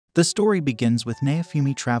The story begins with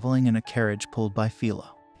Naofumi traveling in a carriage pulled by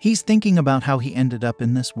Philo. He's thinking about how he ended up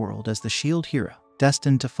in this world as the shield hero,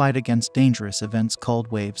 destined to fight against dangerous events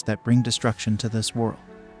called waves that bring destruction to this world.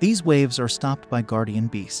 These waves are stopped by guardian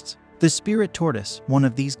beasts. The spirit tortoise, one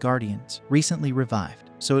of these guardians, recently revived,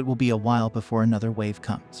 so it will be a while before another wave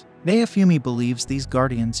comes. Naofumi believes these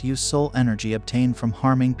guardians use soul energy obtained from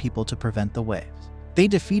harming people to prevent the waves. They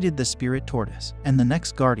defeated the spirit tortoise, and the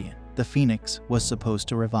next guardian, the phoenix, was supposed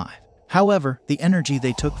to revive. However, the energy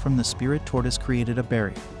they took from the spirit tortoise created a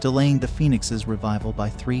barrier, delaying the phoenix's revival by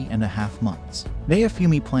 3.5 months.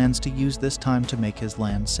 Naofumi plans to use this time to make his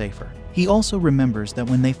land safer. He also remembers that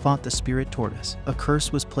when they fought the spirit tortoise, a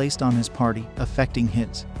curse was placed on his party, affecting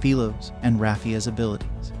his, Philo's, and Raphia's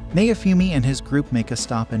abilities. Naofumi and his group make a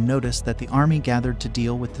stop and notice that the army gathered to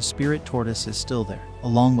deal with the spirit tortoise is still there,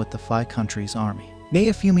 along with the Phi country's army.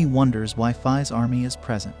 Naofumi wonders why Phi's army is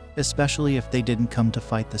present, especially if they didn't come to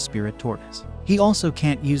fight the spirit tortoise. He also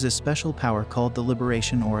can't use a special power called the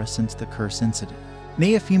Liberation Aura since the curse incident.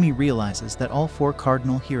 Naofumi realizes that all 4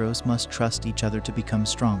 cardinal heroes must trust each other to become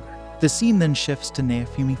stronger. The scene then shifts to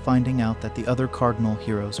Naofumi finding out that the other cardinal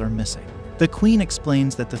heroes are missing. The Queen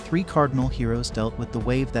explains that the 3 cardinal heroes dealt with the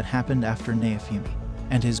wave that happened after Naofumi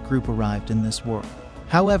and his group arrived in this world.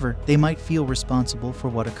 However, they might feel responsible for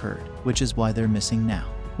what occurred, which is why they're missing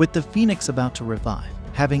now. With the phoenix about to revive,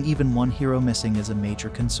 having even one hero missing is a major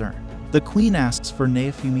concern. The Queen asks for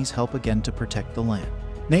Naofumi's help again to protect the land.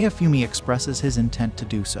 Naofumi expresses his intent to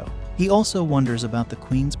do so. He also wonders about the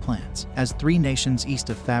Queen's plans, as 3 nations east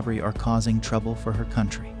of Fabry are causing trouble for her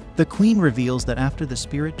country. The Queen reveals that after the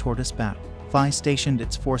spirit tortoise battle, Phi stationed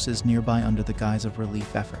its forces nearby under the guise of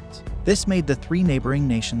relief efforts. This made the 3 neighboring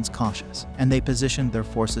nations cautious, and they positioned their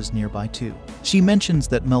forces nearby too. She mentions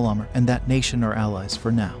that Melromarc and that nation are allies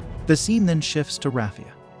for now. The scene then shifts to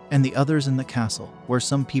Raphia and the others in the castle, where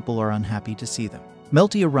some people are unhappy to see them.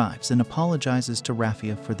 Malty arrives and apologizes to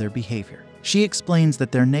Raphia for their behavior. She explains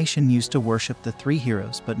that their nation used to worship the 3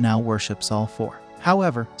 heroes but now worships all 4.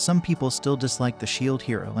 However, some people still dislike the shield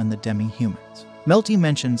hero and the demi-humans. Malty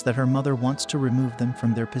mentions that her mother wants to remove them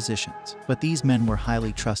from their positions, but these men were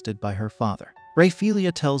highly trusted by her father.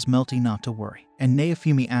 Raphaelia tells Malty not to worry, and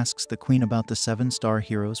Naofumi asks the Queen about the 7-star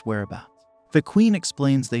heroes' whereabouts. The Queen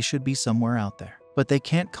explains they should be somewhere out there, but they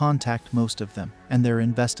can't contact most of them, and they're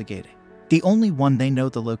investigating. The only one they know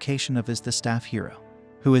the location of is the staff hero,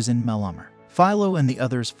 who is in Melromarc. Philo and the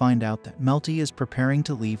others find out that Malty is preparing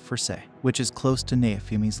to leave for Se, which is close to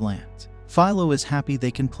Naofumi's lands. Philo is happy they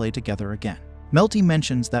can play together again. Malty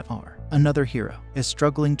mentions that another hero, is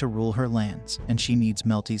struggling to rule her lands, and she needs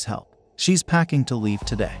Malty's help. She's packing to leave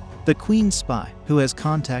today. The Queen's spy, who has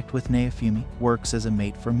contact with Naofumi, works as a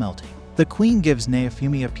mate for Malty. The Queen gives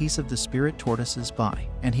Naofumi a piece of the spirit tortoise's body,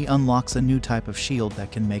 and he unlocks a new type of shield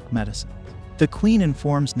that can make medicine. The Queen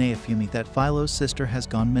informs Naofumi that Philo's sister has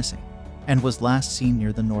gone missing, and was last seen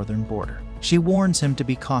near the northern border. She warns him to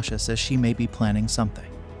be cautious as she may be planning something.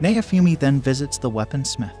 Naofumi then visits the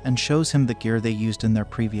weaponsmith and shows him the gear they used in their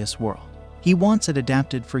previous world. He wants it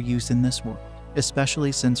adapted for use in this world,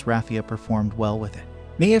 especially since Raphia performed well with it.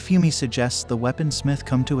 Naofumi suggests the weaponsmith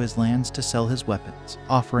come to his lands to sell his weapons,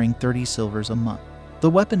 offering 30 silvers a month. The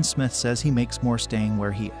weaponsmith says he makes more staying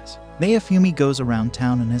where he is. Naofumi goes around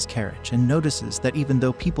town in his carriage and notices that even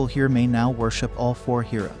though people here may now worship all 4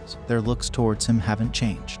 heroes, their looks towards him haven't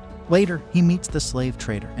changed. Later, he meets the slave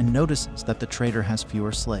trader and notices that the trader has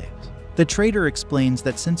fewer slaves. The trader explains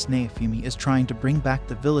that since Naofumi is trying to bring back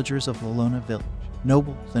the villagers of Lolona village,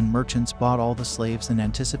 nobles and merchants bought all the slaves in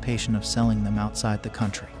anticipation of selling them outside the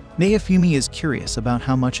country. Naofumi is curious about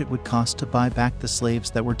how much it would cost to buy back the slaves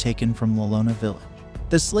that were taken from Lolona village.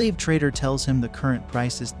 The slave trader tells him the current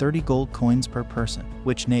price is 30 gold coins per person,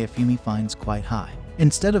 which Naofumi finds quite high.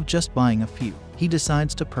 Instead of just buying a few, he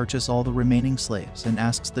decides to purchase all the remaining slaves and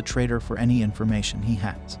asks the trader for any information he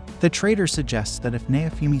has. The trader suggests that if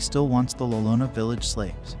Naofumi still wants the Lolona village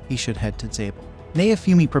slaves, he should head to Zabel.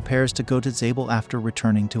 Naofumi prepares to go to Zabel after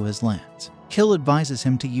returning to his lands. Kill advises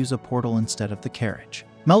him to use a portal instead of the carriage.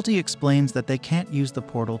 Malty explains that they can't use the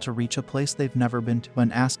portal to reach a place they've never been to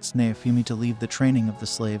and asks Naofumi to leave the training of the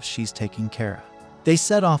slaves she's taking care of. They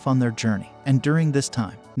set off on their journey, and during this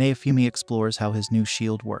time, Naofumi explores how his new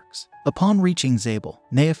shield works. Upon reaching Zabel,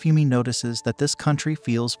 Naofumi notices that this country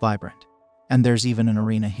feels vibrant, and there's even an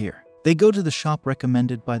arena here. They go to the shop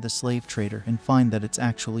recommended by the slave trader and find that it's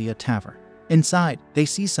actually a tavern. Inside, they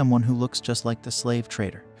see someone who looks just like the slave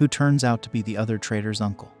trader, who turns out to be the other trader's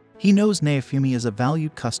uncle. He knows Naofumi is a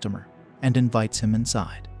valued customer and invites him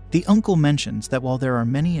inside. The uncle mentions that while there are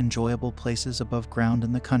many enjoyable places above ground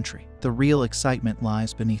in the country, the real excitement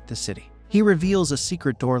lies beneath the city. He reveals a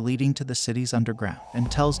secret door leading to the city's underground and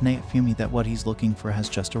tells Naofumi that what he's looking for has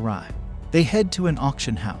just arrived. They head to an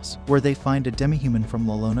auction house, where they find a demi-human from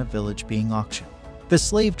Lolona village being auctioned. The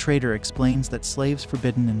slave trader explains that slaves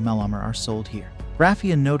forbidden in Melromarc are sold here.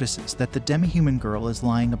 Raphia notices that the demi-human girl is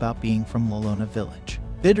lying about being from Lolona village.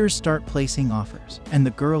 Bidders start placing offers, and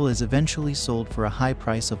the girl is eventually sold for a high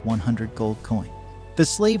price of 100 gold coins. The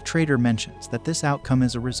slave trader mentions that this outcome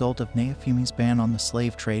is a result of Naofumi's ban on the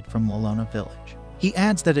slave trade from Lolona village. He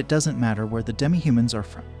adds that it doesn't matter where the demi-humans are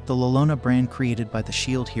from. The Lolona brand created by the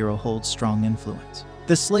shield hero holds strong influence.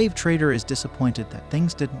 The slave trader is disappointed that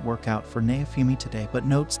things didn't work out for Naofumi today, but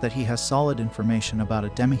notes that he has solid information about a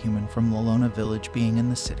demi-human from Lolona village being in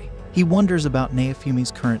the city. He wonders about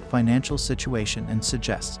Naofumi's current financial situation and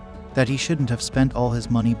suggests that he shouldn't have spent all his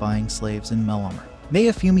money buying slaves in Melromarc.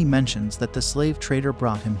 Naofumi mentions that the slave trader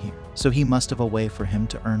brought him here, so he must have a way for him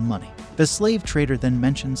to earn money. The slave trader then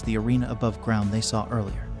mentions the arena above ground they saw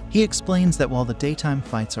earlier. He explains that while the daytime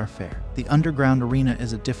fights are fair, the underground arena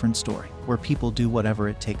is a different story, where people do whatever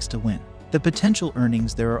it takes to win. The potential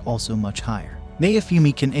earnings there are also much higher.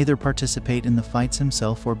 Naofumi can either participate in the fights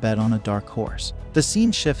himself or bet on a dark horse. The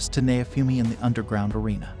scene shifts to Naofumi in the underground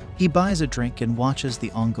arena. He buys a drink and watches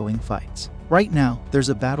the ongoing fights. Right now, there's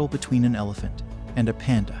a battle between an elephant and a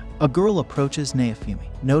panda. A girl approaches Naofumi,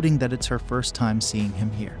 noting that it's her first time seeing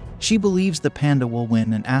him here. She believes the panda will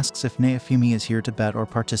win and asks if Naofumi is here to bet or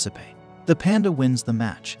participate. The panda wins the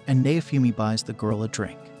match, and Naofumi buys the girl a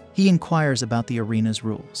drink. He inquires about the arena's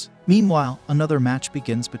rules. Meanwhile, another match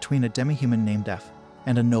begins between a demi-human named F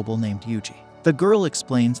and a noble named Yuji. The girl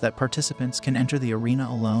explains that participants can enter the arena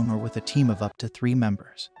alone or with a team of up to 3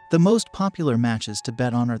 members. The most popular matches to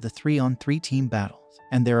bet on are the 3-on-3 team battles,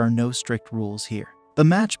 and there are no strict rules here. The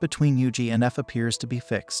match between Yuji and F appears to be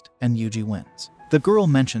fixed, and Yuji wins. The girl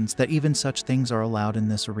mentions that even such things are allowed in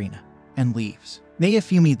this arena, and leaves.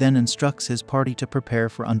 Naofumi then instructs his party to prepare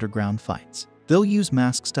for underground fights. They'll use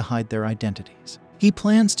masks to hide their identities. He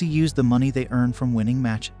plans to use the money they earn from winning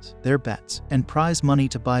matches, their bets, and prize money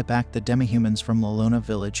to buy back the demi-humans from Lolona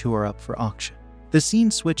village who are up for auction. The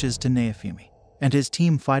scene switches to Naofumi and his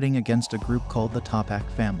team fighting against a group called the Topak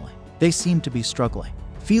family. They seem to be struggling.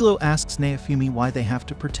 Philo asks Naofumi why they have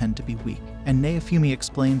to pretend to be weak, and Naofumi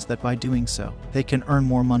explains that by doing so, they can earn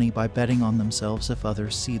more money by betting on themselves if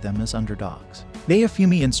others see them as underdogs.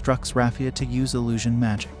 Naofumi instructs Raphia to use illusion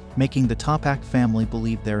magic, making the Topak family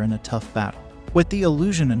believe they're in a tough battle. With the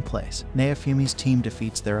illusion in place, Naofumi's team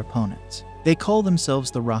defeats their opponents. They call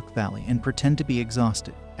themselves the Rock Valley and pretend to be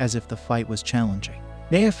exhausted, as if the fight was challenging.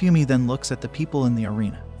 Naofumi then looks at the people in the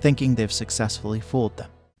arena, thinking they've successfully fooled them.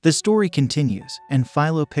 The story continues, and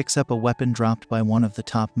Philo picks up a weapon dropped by one of the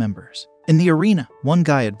top members. In the arena, one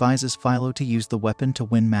guy advises Philo to use the weapon to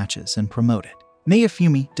win matches and promote it.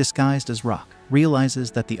 Naofumi, disguised as Rock,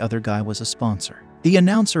 realizes that the other guy was a sponsor. The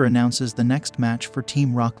announcer announces the next match for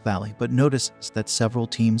Team Rock Valley but notices that several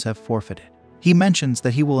teams have forfeited. He mentions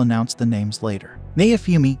that he will announce the names later.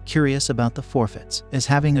 Naofumi, curious about the forfeits, is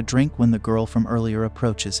having a drink when the girl from earlier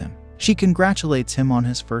approaches him. She congratulates him on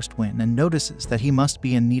his first win and notices that he must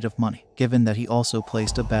be in need of money, given that he also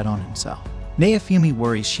placed a bet on himself. Naofumi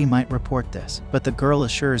worries she might report this, but the girl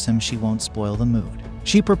assures him she won't spoil the mood.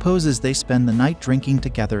 She proposes they spend the night drinking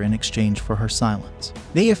together in exchange for her silence.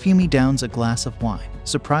 Naofumi downs a glass of wine,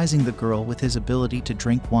 surprising the girl with his ability to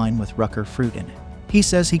drink wine with rucker fruit in it. He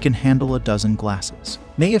says he can handle a dozen glasses.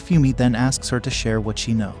 Naofumi then asks her to share what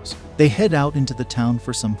she knows. They head out into the town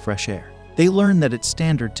for some fresh air. They learn that it's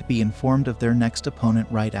standard to be informed of their next opponent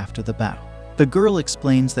right after the battle. The girl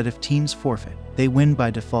explains that if teams forfeit, they win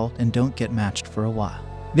by default and don't get matched for a while.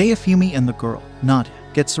 Naofumi and the girl, Nadia,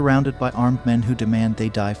 get surrounded by armed men who demand they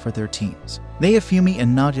die for their teams. Naofumi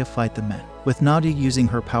and Nadia fight the men, with Nadia using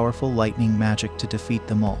her powerful lightning magic to defeat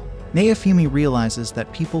them all. Naofumi realizes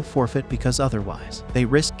that people forfeit because otherwise, they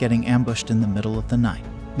risk getting ambushed in the middle of the night.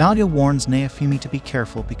 Nadia warns Naofumi to be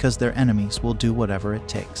careful because their enemies will do whatever it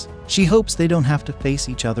takes. She hopes they don't have to face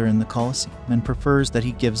each other in the Colosseum and prefers that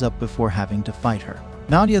he gives up before having to fight her.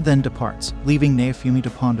 Nadia then departs, leaving Naofumi to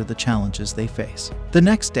ponder the challenges they face. The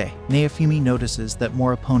next day, Naofumi notices that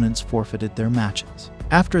more opponents forfeited their matches.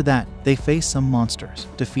 After that, they face some monsters,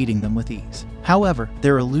 defeating them with ease. However,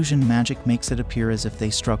 their illusion magic makes it appear as if they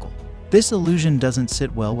struggle. This illusion doesn't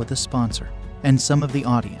sit well with the sponsor and some of the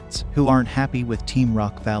audience, who aren't happy with Team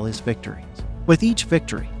Rock Valley's victories. With each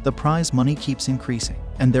victory, the prize money keeps increasing,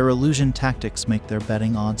 and their illusion tactics make their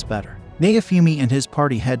betting odds better. Naofumi and his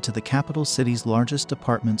party head to the capital city's largest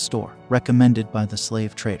department store, recommended by the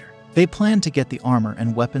slave trader. They plan to get the armor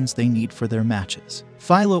and weapons they need for their matches.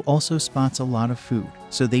 Philo also spots a lot of food,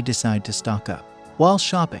 so they decide to stock up. While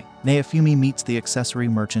shopping, Naofumi meets the accessory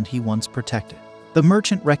merchant he once protected. The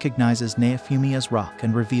merchant recognizes Naofumi as Rock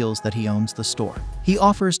and reveals that he owns the store. He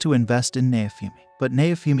offers to invest in Naofumi, but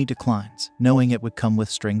Naofumi declines, knowing it would come with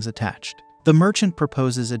strings attached. The merchant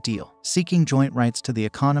proposes a deal, seeking joint rights to the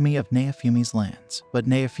economy of Naofumi's lands, but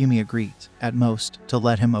Naofumi agrees, at most, to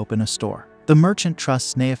let him open a store. The merchant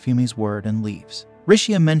trusts Naofumi's word and leaves.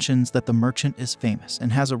 Rishia mentions that the merchant is famous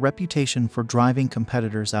and has a reputation for driving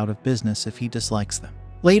competitors out of business if he dislikes them.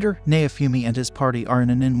 Later, Naofumi and his party are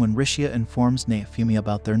in an inn when Rishia informs Naofumi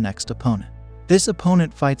about their next opponent. This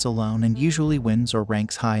opponent fights alone and usually wins or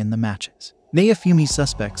ranks high in the matches. Naofumi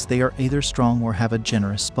suspects they are either strong or have a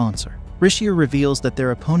generous sponsor. Rishia reveals that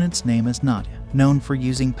their opponent's name is Nadia, known for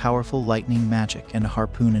using powerful lightning magic and a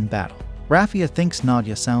harpoon in battle. Raffia thinks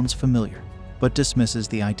Nadia sounds familiar, but dismisses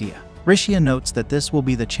the idea. Rishia notes that this will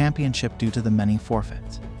be the championship due to the many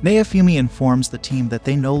forfeits. Naofumi informs the team that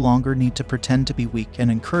they no longer need to pretend to be weak and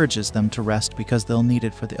encourages them to rest because they'll need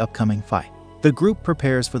it for the upcoming fight. The group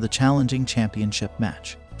prepares for the challenging championship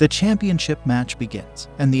match. The championship match begins,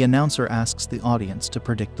 and the announcer asks the audience to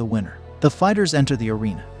predict the winner. The fighters enter the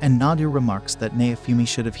arena, and Nadia remarks that Naofumi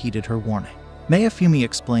should have heeded her warning. Naofumi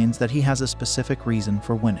explains that he has a specific reason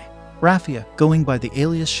for winning. Raffia, going by the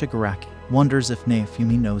alias Shigaraki, wonders if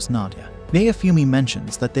Naofumi knows Nadia. Naofumi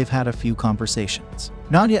mentions that they've had a few conversations.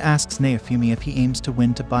 Nadia asks Naofumi if he aims to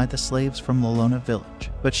win to buy the slaves from Lolona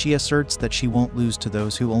village, but she asserts that she won't lose to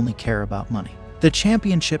those who only care about money. The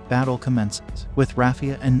championship battle commences, with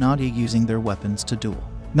Raffia and Nadia using their weapons to duel.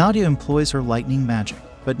 Nadia employs her lightning magic,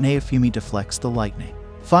 but Naofumi deflects the lightning.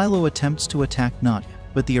 Philo attempts to attack Nadia,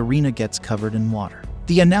 but the arena gets covered in water.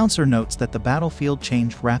 The announcer notes that the battlefield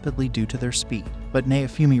changed rapidly due to their speed, but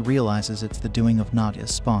Naofumi realizes it's the doing of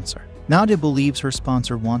Nadia's sponsor. Nadia believes her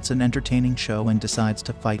sponsor wants an entertaining show and decides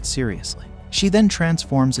to fight seriously. She then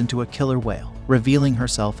transforms into a killer whale, revealing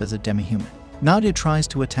herself as a demi-human. Nadia tries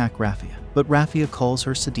to attack Raffia, but Raffia calls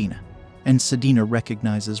her Sedina, and Sedina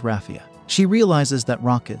recognizes Raffia. She realizes that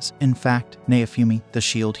Rock is, in fact, Naofumi, the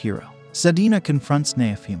shield hero. Sedina confronts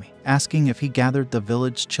Naofumi, asking if he gathered the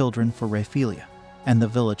village children for Raphaelia and the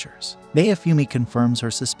villagers. Naofumi confirms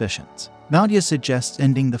her suspicions. Nadia suggests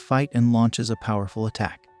ending the fight and launches a powerful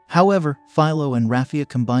attack. However, Philo and Raffia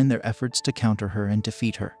combine their efforts to counter her and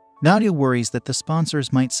defeat her. Nadia worries that the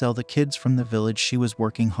sponsors might sell the kids from the village she was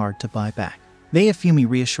working hard to buy back. Naofumi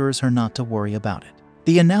reassures her not to worry about it.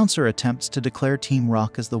 The announcer attempts to declare Team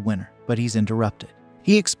Rock as the winner, but he's interrupted.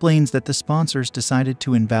 He explains that the sponsors decided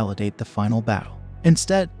to invalidate the final battle.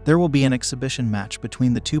 Instead, there will be an exhibition match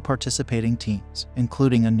between the two participating teams,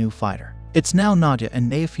 including a new fighter. It's now Nadia and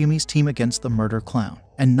Naofumi's team against the murder clown,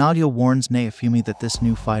 and Nadia warns Naofumi that this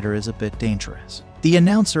new fighter is a bit dangerous. The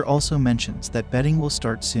announcer also mentions that betting will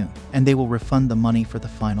start soon, and they will refund the money for the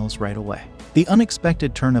finals right away. The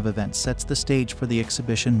unexpected turn of events sets the stage for the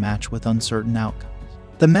exhibition match with uncertain outcomes.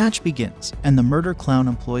 The match begins, and the murder clown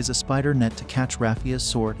employs a spider net to catch Raffia's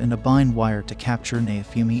sword and a bind wire to capture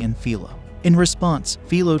Naofumi and Philo. In response,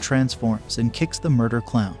 Philo transforms and kicks the murder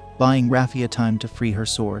clown, buying Raffia time to free her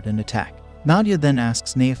sword and attack. Nadia then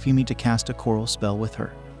asks Naofumi to cast a coral spell with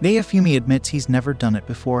her. Naofumi admits he's never done it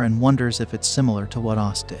before and wonders if it's similar to what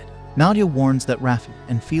Oz did. Nadia warns that Raffia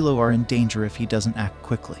and Philo are in danger if he doesn't act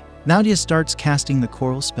quickly. Nadia starts casting the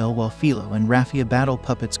coral spell while Philo and Raffia battle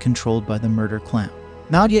puppets controlled by the murder clown.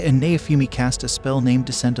 Nadia and Naofumi cast a spell named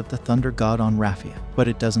Descent of the Thunder God on Raffia, but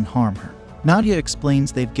it doesn't harm her. Nadia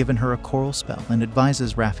explains they've given her a coral spell and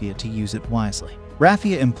advises Raffia to use it wisely.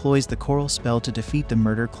 Raffia employs the coral spell to defeat the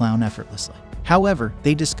murder clown effortlessly. However,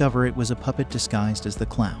 they discover it was a puppet disguised as the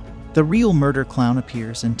clown. The real murder clown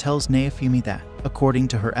appears and tells Naofumi that, according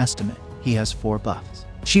to her estimate, he has 4 buffs.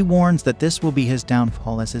 She warns that this will be his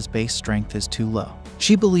downfall as his base strength is too low.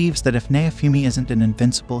 She believes that if Naofumi isn't an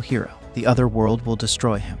invincible hero, the other world will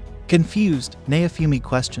destroy him. Confused, Naofumi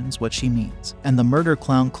questions what she means, and the murder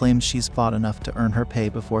clown claims she's fought enough to earn her pay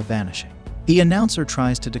before vanishing. The announcer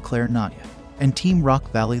tries to declare Nadia and Team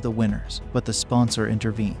Rock Valley the winners, but the sponsor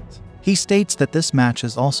intervenes. He states that this match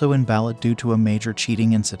is also invalid due to a major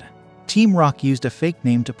cheating incident. Team Rock used a fake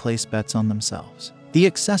name to place bets on themselves. The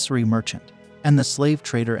accessory merchant and the slave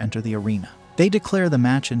trader enter the arena. They declare the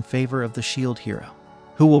match in favor of the shield hero,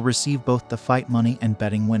 who will receive both the fight money and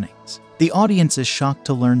betting winnings. The audience is shocked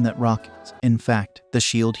to learn that Rock is, in fact, the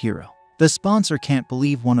shield hero. The sponsor can't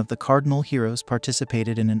believe one of the cardinal heroes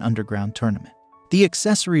participated in an underground tournament. The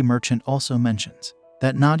accessory merchant also mentions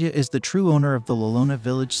that Nadia is the true owner of the Lolona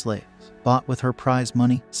village slaves, bought with her prize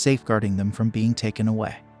money, safeguarding them from being taken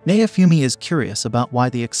away. Naofumi is curious about why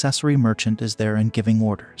the accessory merchant is there and giving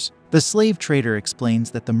orders. The slave trader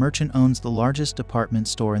explains that the merchant owns the largest department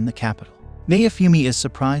store in the capital, Naofumi is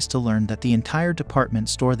surprised to learn that the entire department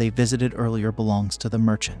store they visited earlier belongs to the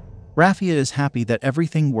merchant. Raffia is happy that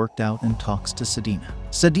everything worked out and talks to Sadina.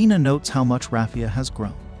 Sadina notes how much Raffia has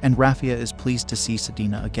grown, and Raffia is pleased to see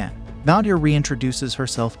Sadina again. Nadia reintroduces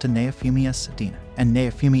herself to Naofumi as Sadina, and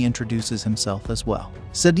Naofumi introduces himself as well.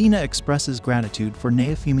 Sadina expresses gratitude for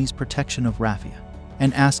Naofumi's protection of Raffia,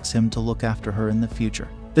 and asks him to look after her in the future.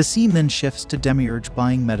 The scene then shifts to Demiurge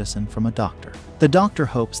buying medicine from a doctor. The doctor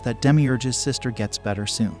hopes that Demiurge's sister gets better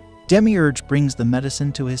soon. Demiurge brings the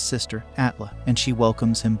medicine to his sister, Atla, and she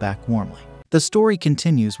welcomes him back warmly. The story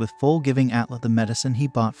continues with Foal giving Atla the medicine he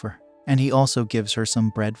bought for her, and he also gives her some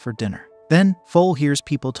bread for dinner. Then, Foal hears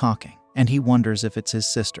people talking, and he wonders if it's his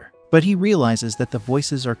sister. But he realizes that the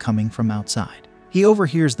voices are coming from outside. He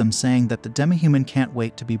overhears them saying that the demi-human can't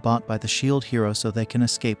wait to be bought by the shield hero so they can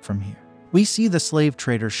escape from here. We see the slave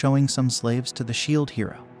trader showing some slaves to the shield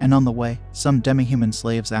hero, and on the way, some demi-human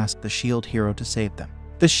slaves ask the shield hero to save them.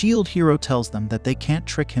 The shield hero tells them that they can't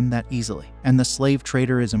trick him that easily, and the slave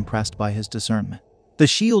trader is impressed by his discernment. The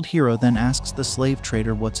shield hero then asks the slave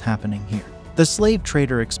trader what's happening here. The slave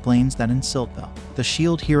trader explains that in Siltville, the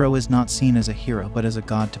shield hero is not seen as a hero but as a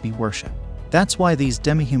god to be worshipped. That's why these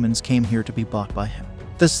demi-humans came here to be bought by him.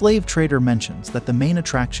 The slave trader mentions that the main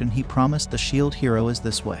attraction he promised the shield hero is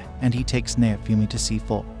this way, and he takes Naofumi to see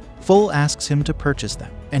Foal. Foal asks him to purchase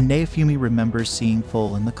them, and Naofumi remembers seeing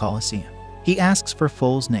Foal in the Colosseum. He asks for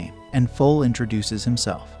Foal's name, and Foal introduces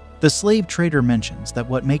himself. The slave trader mentions that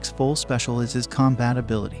what makes Foal special is his combat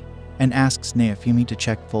ability, and asks Naofumi to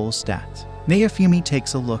check Foal's stats. Naofumi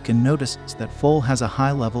takes a look and notices that Foal has a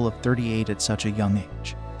high level of 38 at such a young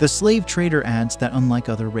age. The slave trader adds that unlike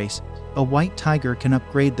other races, a white tiger can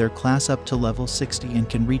upgrade their class up to level 60 and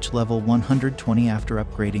can reach level 120 after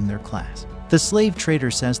upgrading their class. The slave trader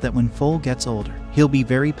says that when Foal gets older, he'll be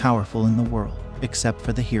very powerful in the world, except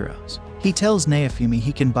for the heroes. He tells Naofumi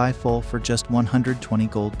he can buy Foal for just 120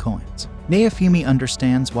 gold coins. Naofumi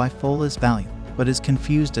understands why Foal is valuable, but is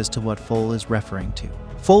confused as to what Foal is referring to.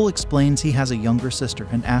 Foal explains he has a younger sister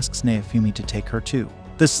and asks Naofumi to take her too.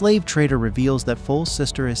 The slave trader reveals that Foal's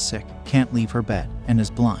sister is sick, can't leave her bed, and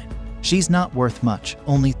is blind. She's not worth much,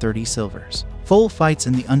 only 30 silvers. Foal fights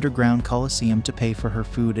in the underground Colosseum to pay for her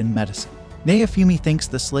food and medicine. Naofumi thinks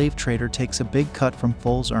the slave trader takes a big cut from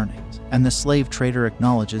Foal's earnings, and the slave trader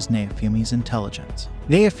acknowledges Naofumi's intelligence.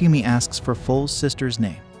 Naofumi asks for Foal's sister's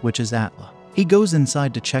name, which is Atla. He goes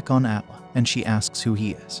inside to check on Atla, and she asks who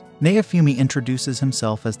he is. Naofumi introduces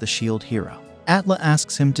himself as the shield hero. Atla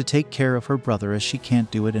asks him to take care of her brother as she can't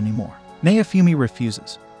do it anymore. Naofumi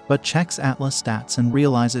refuses, but checks Atla's stats and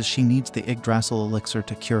realizes she needs the Yggdrasil elixir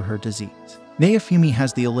to cure her disease. Naofumi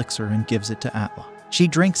has the elixir and gives it to Atla. She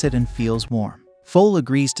drinks it and feels warm. Foal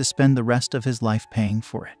agrees to spend the rest of his life paying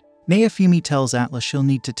for it. Naofumi tells Atla she'll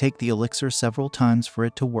need to take the elixir several times for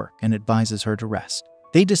it to work and advises her to rest.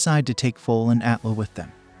 They decide to take Foal and Atla with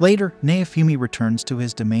them. Later, Naofumi returns to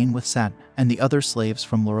his domain with Sadna and the other slaves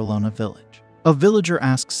from Lorelona village. A villager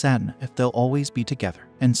asks Sadna if they'll always be together,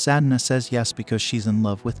 and Sadna says yes because she's in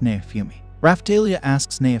love with Naofumi. Raftalia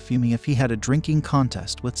asks Naofumi if he had a drinking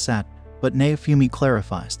contest with Sadna, but Naofumi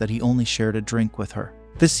clarifies that he only shared a drink with her.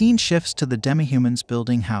 The scene shifts to the demi-humans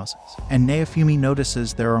building houses, and Naofumi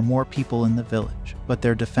notices there are more people in the village, but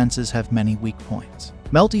their defenses have many weak points.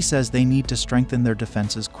 Malty says they need to strengthen their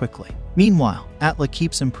defenses quickly. Meanwhile, Atla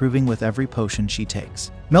keeps improving with every potion she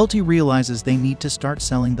takes. Malty realizes they need to start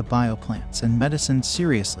selling the bioplants and medicines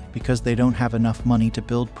seriously because they don't have enough money to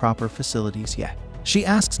build proper facilities yet. She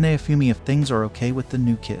asks Naofumi if things are okay with the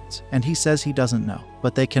new kids, and he says he doesn't know,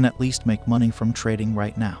 but they can at least make money from trading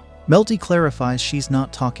right now. Malty clarifies she's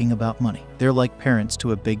not talking about money. They're like parents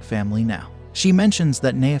to a big family now. She mentions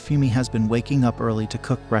that Naofumi has been waking up early to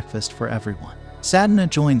cook breakfast for everyone. Sadna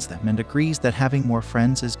joins them and agrees that having more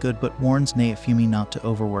friends is good but warns Naofumi not to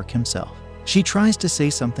overwork himself. She tries to say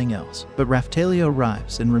something else, but Raftalia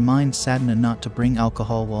arrives and reminds Sadna not to bring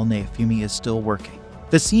alcohol while Naofumi is still working.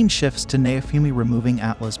 The scene shifts to Naofumi removing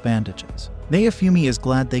Atla's bandages. Naofumi is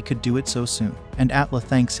glad they could do it so soon, and Atla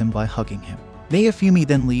thanks him by hugging him. Naofumi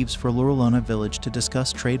then leaves for Lorelona village to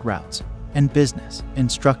discuss trade routes and business,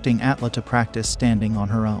 instructing Atla to practice standing on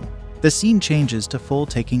her own. The scene changes to Foal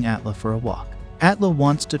taking Atla for a walk. Atla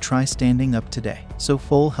wants to try standing up today, so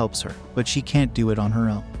Foal helps her, but she can't do it on her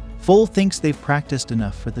own. Foal thinks they've practiced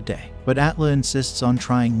enough for the day, but Atla insists on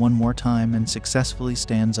trying one more time and successfully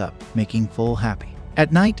stands up, making Foal happy.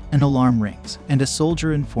 At night, an alarm rings, and a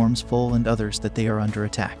soldier informs Foal and others that they are under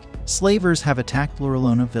attack. Slavers have attacked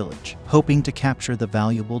Lorelona village, hoping to capture the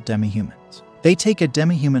valuable demi-humans. They take a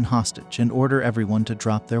demi-human hostage and order everyone to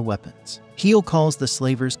drop their weapons. Heel calls the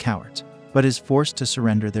slavers cowards, but is forced to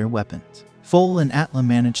surrender their weapons. Foal and Atla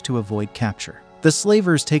manage to avoid capture. The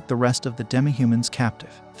slavers take the rest of the demi-humans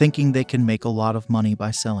captive, thinking they can make a lot of money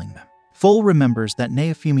by selling them. Foal remembers that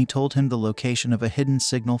Naofumi told him the location of a hidden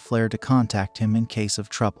signal flare to contact him in case of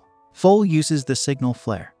trouble. Foal uses the signal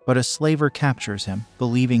flare, but a slaver captures him,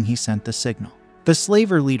 believing he sent the signal. The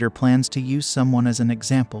slaver leader plans to use someone as an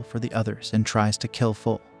example for the others and tries to kill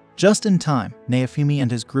Foal. Just in time, Naofumi and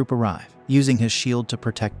his group arrive, using his shield to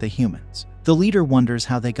protect the humans. The leader wonders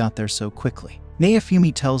how they got there so quickly.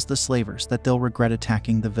 Naofumi tells the slavers that they'll regret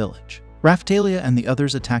attacking the village. Raphtalia and the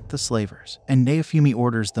others attack the slavers, and Naofumi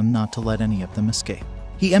orders them not to let any of them escape.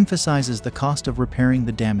 He emphasizes the cost of repairing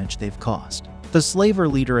the damage they've caused. The slaver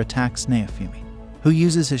leader attacks Naofumi, who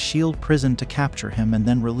uses his shield prison to capture him and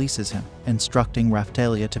then releases him, instructing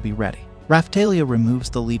Raphtalia to be ready. Raphtalia removes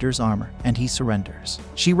the leader's armor, and he surrenders.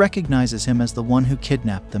 She recognizes him as the one who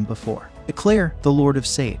kidnapped them before. Eclair, the Lord of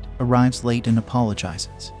Sade, arrives late and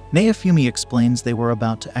apologizes. Naofumi explains they were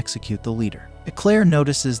about to execute the leader. Eclair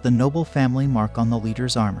notices the noble family mark on the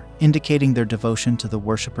leader's armor, indicating their devotion to the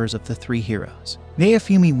worshippers of the three heroes.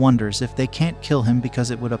 Naofumi wonders if they can't kill him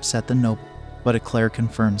because it would upset the noble, but Eclair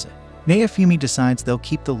confirms it. Naofumi decides they'll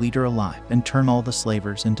keep the leader alive and turn all the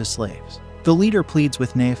slavers into slaves. The leader pleads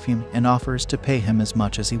with Naofumi and offers to pay him as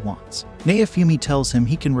much as he wants. Naofumi tells him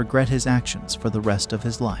he can regret his actions for the rest of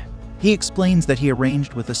his life. He explains that he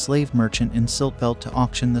arranged with a slave merchant in Siltveld to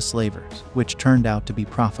auction the slavers, which turned out to be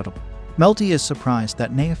profitable. Malty is surprised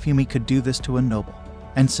that Naofumi could do this to a noble,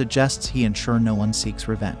 and suggests he ensure no one seeks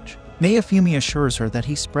revenge. Naofumi assures her that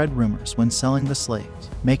he spread rumors when selling the slaves,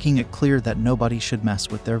 making it clear that nobody should mess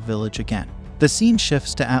with their village again. The scene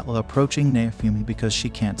shifts to Atla approaching Naofumi because she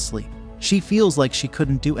can't sleep. She feels like she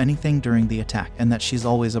couldn't do anything during the attack and that she's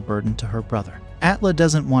always a burden to her brother. Atla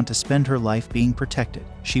doesn't want to spend her life being protected,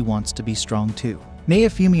 she wants to be strong too.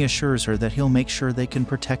 Naofumi assures her that he'll make sure they can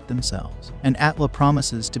protect themselves, and Atla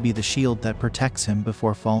promises to be the shield that protects him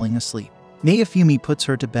before falling asleep. Naofumi puts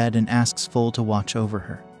her to bed and asks Foal to watch over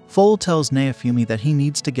her. Foal tells Naofumi that he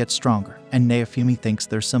needs to get stronger, and Naofumi thinks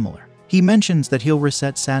they're similar. He mentions that he'll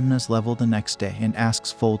reset Sadhana's level the next day and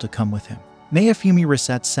asks Foal to come with him. Naofumi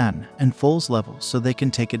resets Sadhana and Foal's levels so they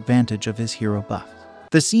can take advantage of his hero buff.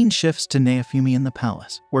 The scene shifts to Naofumi in the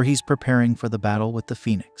palace, where he's preparing for the battle with the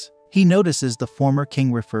Phoenix. He notices the former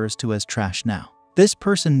king refers to as Trash now. This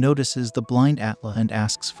person notices the blind Atla and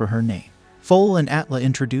asks for her name. Foal and Atla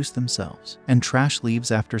introduce themselves, and Trash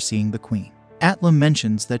leaves after seeing the queen. Atla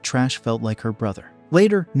mentions that Trash felt like her brother.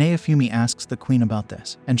 Later, Naofumi asks the queen about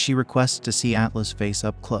this, and she requests to see Atla's face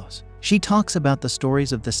up close. She talks about the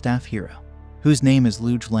stories of the staff hero, whose name is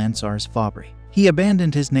Luge Lansars Fabri. He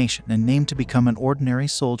abandoned his nation and named to become an ordinary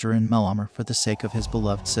soldier in Melromarc for the sake of his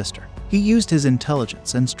beloved sister. He used his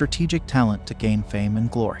intelligence and strategic talent to gain fame and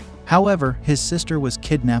glory. However, his sister was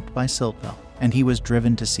kidnapped by Siltveld, and he was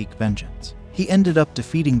driven to seek vengeance. He ended up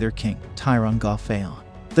defeating their king, Tyron Gaufaon.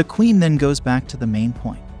 The queen then goes back to the main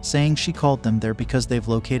point, saying she called them there because they've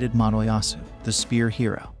located Madoyasu, the spear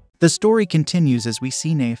hero. The story continues as we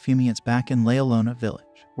see Naofumi is back in Leolona village,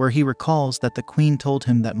 where he recalls that the queen told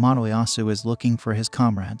him that Madoyasu is looking for his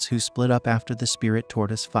comrades who split up after the spirit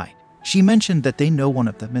tortoise fight. She mentioned that they know one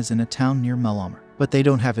of them is in a town near Melromarc, but they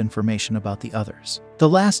don't have information about the others. The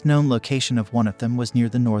last known location of one of them was near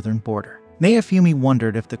the northern border. Naofumi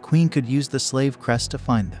wondered if the queen could use the slave crest to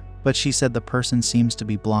find them, but she said the person seems to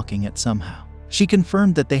be blocking it somehow. She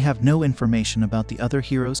confirmed that they have no information about the other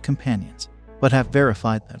heroes' companions, but have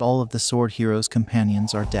verified that all of the sword heroes'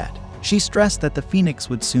 companions are dead. She stressed that the Phoenix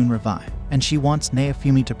would soon revive, and she wants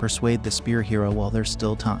Naofumi to persuade the spear hero while there's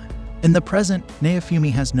still time. In the present,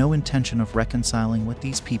 Naofumi has no intention of reconciling with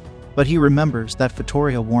these people, but he remembers that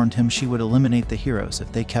Vittoria warned him she would eliminate the heroes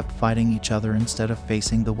if they kept fighting each other instead of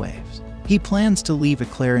facing the waves. He plans to leave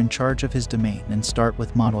Eclair in charge of his domain and start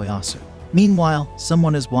with Madoyasu. Meanwhile,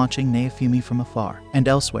 someone is watching Naofumi from afar, and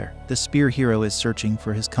elsewhere, the spear hero is searching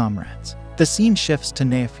for his comrades. The scene shifts to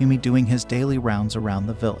Naofumi doing his daily rounds around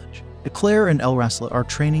the village. Eclair and Elrasla are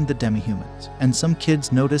training the demi-humans, and some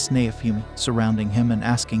kids notice Naofumi surrounding him and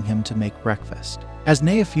asking him to make breakfast. As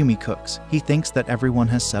Naofumi cooks, he thinks that everyone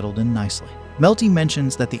has settled in nicely. Malty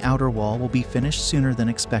mentions that the outer wall will be finished sooner than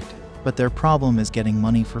expected, but their problem is getting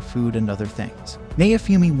money for food and other things.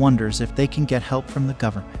 Naofumi wonders if they can get help from the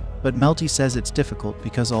government, but Malty says it's difficult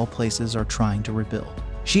because all places are trying to rebuild.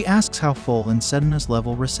 She asks how Foal and Sedana's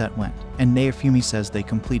level reset went, and Naofumi says they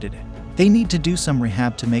completed it. They need to do some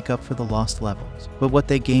rehab to make up for the lost levels, but what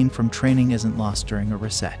they gained from training isn't lost during a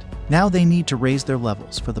reset. Now they need to raise their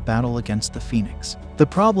levels for the battle against the Phoenix. The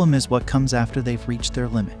problem is what comes after they've reached their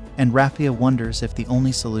limit, and Raphia wonders if the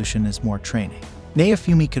only solution is more training.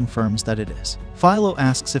 Naofumi confirms that it is. Philo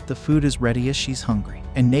asks if the food is ready as she's hungry,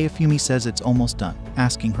 and Naofumi says it's almost done,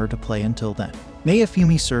 asking her to play until then.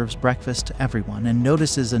 Naofumi serves breakfast to everyone and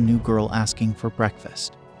notices a new girl asking for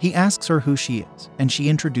breakfast. He asks her who she is, and she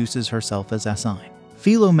introduces herself as Asine.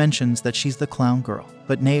 Philo mentions that she's the clown girl,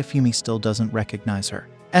 but Naofumi still doesn't recognize her.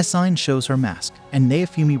 Asine shows her mask, and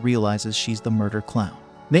Naofumi realizes she's the murder clown.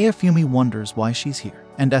 Naofumi wonders why she's here,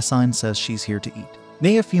 and Asine says she's here to eat.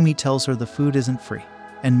 Naofumi tells her the food isn't free,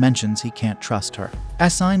 and mentions he can't trust her.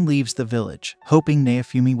 Asine leaves the village, hoping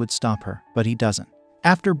Naofumi would stop her, but he doesn't.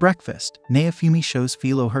 After breakfast, Naofumi shows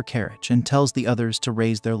Philo her carriage and tells the others to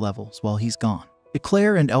raise their levels while he's gone.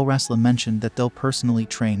 Eclair and Elresla mention that they'll personally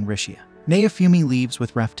train Rishia. Naofumi leaves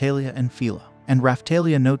with Raftalia and Philo, and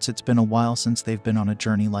Raftalia notes it's been a while since they've been on a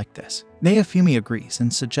journey like this. Naofumi agrees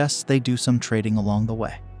and suggests they do some trading along the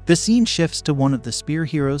way. The scene shifts to one of the Spear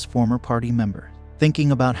Hero's former party members,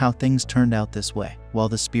 thinking about how things turned out this way, while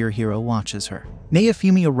the Spear Hero watches her.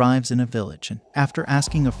 Naofumi arrives in a village and, after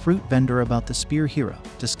asking a fruit vendor about the Spear Hero,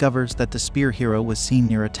 discovers that the Spear Hero was seen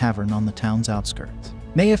near a tavern on the town's outskirts.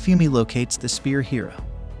 Naofumi locates the Spear Hero,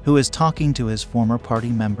 who is talking to his former party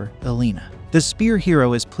member, Alina. The Spear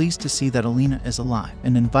Hero is pleased to see that Alina is alive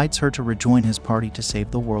and invites her to rejoin his party to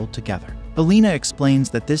save the world together. Alina explains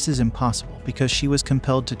that this is impossible because she was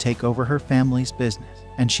compelled to take over her family's business,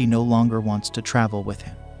 and she no longer wants to travel with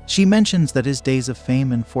him. She mentions that his days of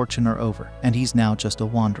fame and fortune are over, and he's now just a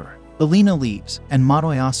wanderer. Alina leaves, and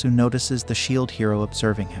Madoyasu notices the Shield Hero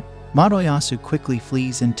observing him. Madoyasu quickly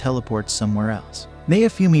flees and teleports somewhere else.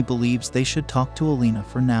 Naofumi believes they should talk to Alina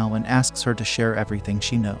for now and asks her to share everything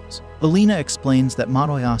she knows. Alina explains that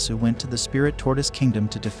Madoyasu went to the Spirit Tortoise Kingdom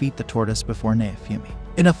to defeat the tortoise before Naofumi.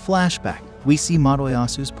 In a flashback, we see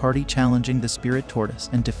Madoyasu's party challenging the Spirit Tortoise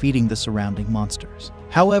and defeating the surrounding monsters.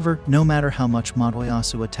 However, no matter how much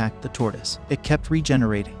Madoyasu attacked the tortoise, it kept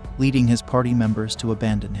regenerating, leading his party members to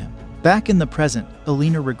abandon him. Back in the present,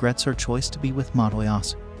 Alina regrets her choice to be with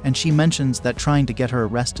Madoyasu, and she mentions that trying to get her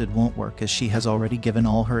arrested won't work as she has already given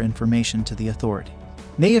all her information to the authorities.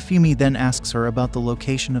 Naofumi then asks her about the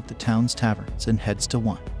location of the town's taverns and heads to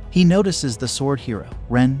one. He notices the sword hero,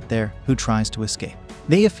 Ren, there, who tries to escape.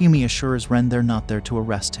 Naofumi assures Ren they're not there to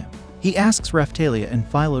arrest him. He asks Raftalia and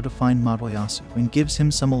Philo to find Madoyasu and gives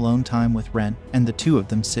him some alone time with Ren, and the two of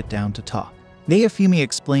them sit down to talk. Naofumi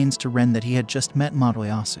explains to Ren that he had just met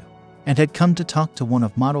Madoyasu and had come to talk to one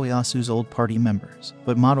of Madoyasu's old party members,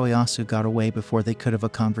 but Madoyasu got away before they could have a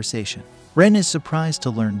conversation. Ren is surprised to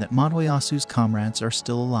learn that Madoyasu's comrades are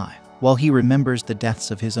still alive, while he remembers the deaths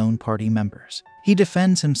of his own party members. He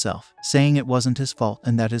defends himself, saying it wasn't his fault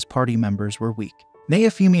and that his party members were weak.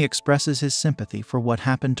 Naofumi expresses his sympathy for what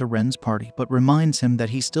happened to Ren's party but reminds him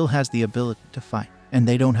that he still has the ability to fight, and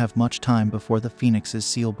they don't have much time before the Phoenix's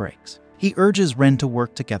seal breaks. He urges Ren to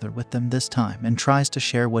work together with them this time and tries to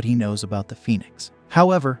share what he knows about the Phoenix.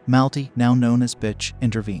 However, Malty, now known as Bitch,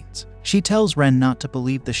 intervenes. She tells Ren not to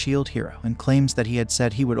believe the Shield Hero and claims that he had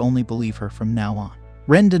said he would only believe her from now on.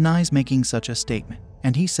 Ren denies making such a statement,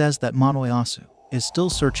 and he says that Madoyasu is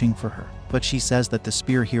still searching for her, but she says that the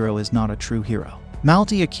Spear Hero is not a true hero.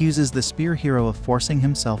 Malty accuses the Spear Hero of forcing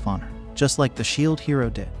himself on her, just like the Shield Hero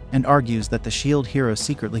did, and argues that the Shield Hero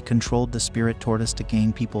secretly controlled the Spirit Tortoise to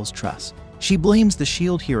gain people's trust. She blames the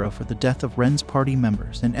Shield Hero for the death of Ren's party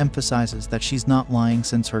members and emphasizes that she's not lying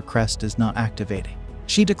since her crest is not activating.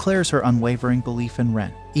 She declares her unwavering belief in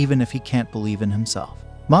Ren, even if he can't believe in himself.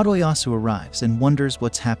 Madoyasu arrives and wonders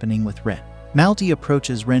what's happening with Ren. Malty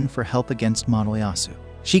approaches Ren for help against Madoyasu.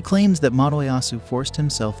 She claims that Madoyasu forced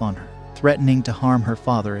himself on her, threatening to harm her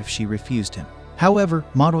father if she refused him. However,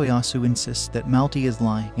 Madoyasu insists that Malty is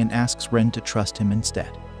lying and asks Ren to trust him instead.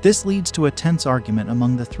 This leads to a tense argument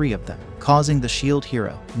among the three of them, causing the Shield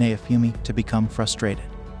Hero, Naofumi, to become frustrated.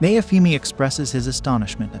 Naofumi expresses his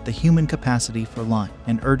astonishment at the human capacity for lying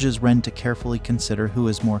and urges Ren to carefully consider who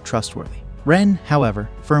is more trustworthy. Ren, however,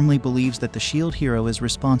 firmly believes that the Shield Hero is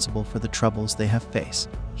responsible for the troubles they have faced.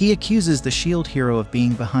 He accuses the Shield Hero of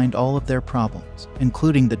being behind all of their problems,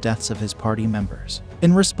 including the deaths of his party members.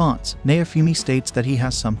 In response, Naofumi states that he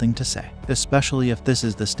has something to say, especially if this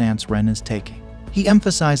is the stance Ren is taking. He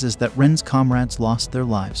emphasizes that Ren's comrades lost their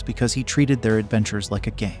lives because he treated their adventures like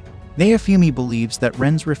a game. Naofumi believes that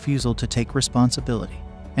Ren's refusal to take responsibility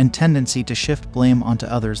and tendency to shift blame onto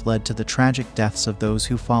others led to the tragic deaths of those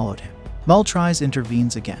who followed him. Maltrise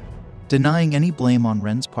intervenes again, denying any blame on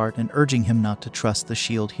Ren's part and urging him not to trust the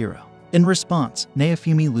Shield Hero. In response,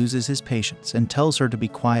 Naofumi loses his patience and tells her to be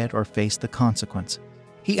quiet or face the consequences.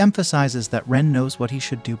 He emphasizes that Ren knows what he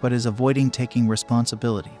should do but is avoiding taking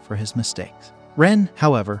responsibility for his mistakes. Ren,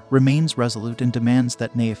 however, remains resolute and demands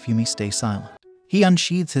that Naofumi stay silent. He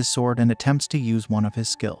unsheathes his sword and attempts to use one of his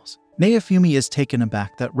skills. Naofumi is taken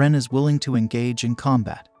aback that Ren is willing to engage in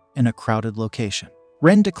combat in a crowded location.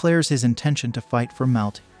 Ren declares his intention to fight for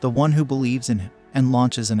Malty, the one who believes in him, and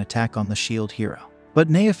launches an attack on the shield hero. But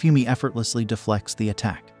Naofumi effortlessly deflects the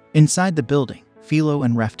attack. Inside the building, Philo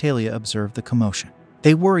and Raphtalia observe the commotion.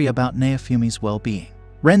 They worry about Naofumi's well-being.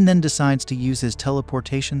 Ren then decides to use his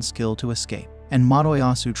teleportation skill to escape, and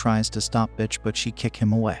Madoyasu tries to stop Bitch but she kicks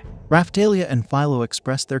him away. Raphtalia and Philo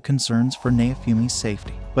express their concerns for Naofumi's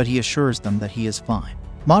safety, but he assures them that he is fine.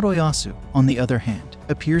 Madoyasu, on the other hand,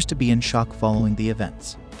 appears to be in shock following the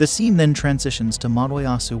events. The scene then transitions to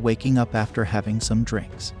Madoyasu waking up after having some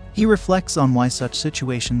drinks. He reflects on why such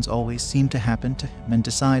situations always seem to happen to him and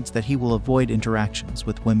decides that he will avoid interactions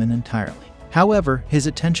with women entirely. However, his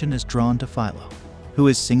attention is drawn to Philo, who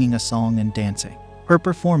is singing a song and dancing. Her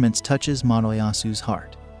performance touches Madoyasu's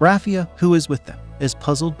heart. Raphia, who is with them, is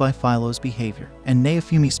puzzled by Philo's behavior, and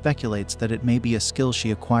Naofumi speculates that it may be a skill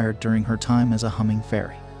she acquired during her time as a humming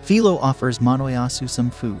fairy. Philo offers Madoyasu some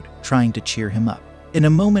food, trying to cheer him up. In a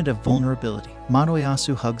moment of vulnerability,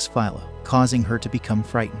 Madoyasu hugs Philo, causing her to become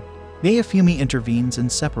frightened. Naofumi intervenes and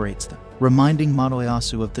separates them, reminding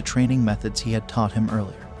Madoyasu of the training methods he had taught him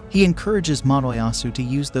earlier. He encourages Madoyasu to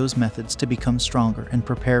use those methods to become stronger and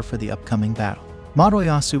prepare for the upcoming battle.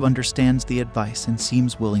 Madoyasu understands the advice and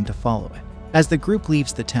seems willing to follow it. As the group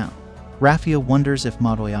leaves the town, Raphia wonders if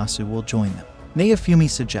Madoyasu will join them. Naofumi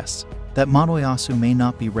suggests that Madoyasu may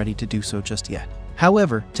not be ready to do so just yet.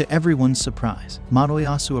 However, to everyone's surprise,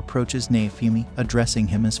 Madoyasu approaches Naofumi, addressing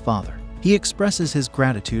him as father. He expresses his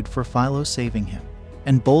gratitude for Philo saving him,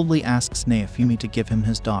 and boldly asks Naofumi to give him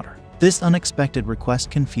his daughter. This unexpected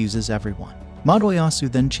request confuses everyone.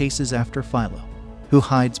 Madoyasu then chases after Philo, who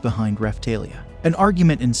hides behind Raphtalia. An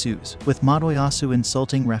argument ensues, with Madoyasu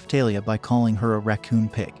insulting Raphtalia by calling her a raccoon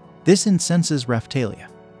pig. This incenses Raphtalia,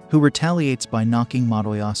 who retaliates by knocking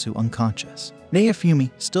Madoyasu unconscious. Naofumi,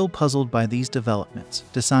 still puzzled by these developments,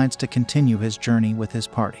 decides to continue his journey with his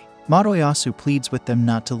party. Madoyasu pleads with them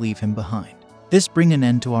not to leave him behind. This brings an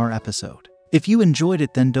end to our episode. If you enjoyed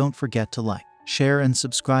it, then don't forget to like, share, and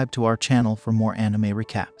subscribe to our channel for more anime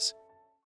recaps.